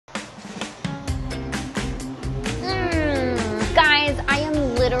guys, I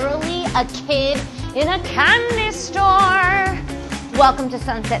am literally a kid in a candy store. Welcome to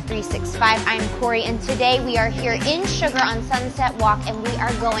Sunset 365. I'm Cori, and today we are here in Sugar on Sunset Walk, and we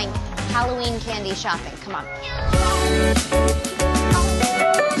are going Halloween candy shopping. Come on.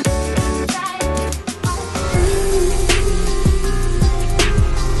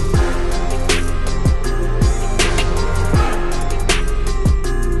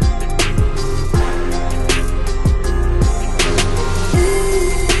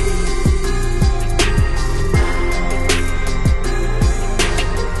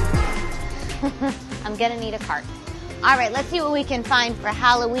 I'm gonna need a cart. All right, let's see what we can find for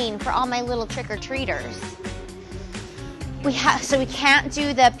Halloween for all my little trick-or-treaters. So we can't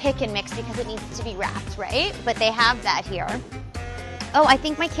do the pick and mix because it needs to be wrapped, right? But they have that here. Oh, I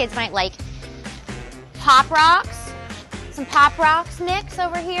think my kids might like Pop Rocks. Some Pop Rocks mix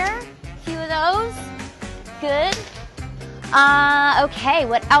over here. A few of those. Good. Okay,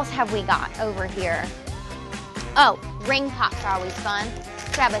 what else have we got over here? Oh, ring pops are always fun.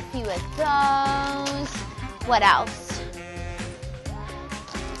 Grab a few of those. What else?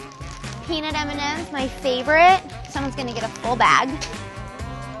 Peanut M&Ms, my favorite. Someone's gonna get a full bag.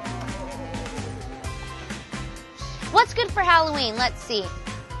 What's good for Halloween? Let's see.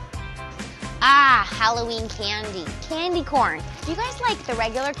 Ah, Halloween candy. Candy corn. Do you guys like the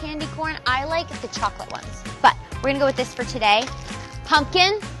regular candy corn? I like the chocolate ones. But we're gonna go with this for today.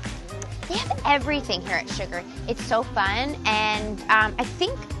 Pumpkin. They have everything here at Sugar. It's so fun, and I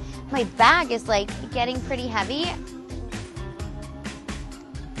think my bag is like getting pretty heavy.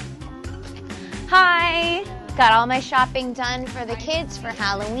 Hi! Got all my shopping done for the kids for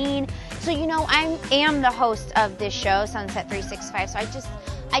Halloween. So you know, I am the host of this show, Sunset 365, so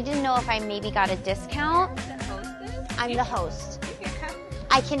I didn't know if I maybe got a discount. I'm the host.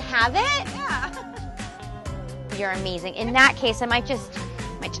 I can have it? Yeah. You're amazing. In that case, I might just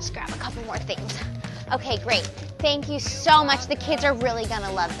grab a couple more things. Okay, great. Thank you so much. The kids are really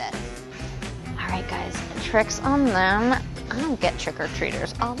gonna love this. All right, guys, tricks on them. I don't get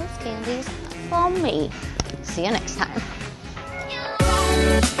trick-or-treaters. All those candies for me. See you next time.